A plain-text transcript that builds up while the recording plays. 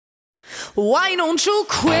Why don't you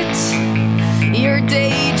quit your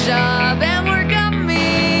day job and work on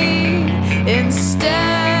me?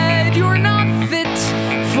 Instead, you're not fit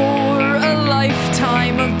for a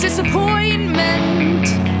lifetime of disappointment.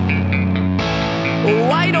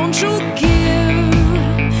 Why don't you give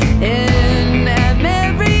in and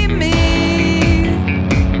marry me?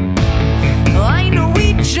 I know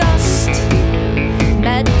we just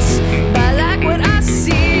met, but I like what I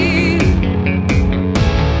see.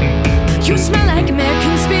 You smell like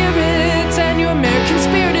American spirit.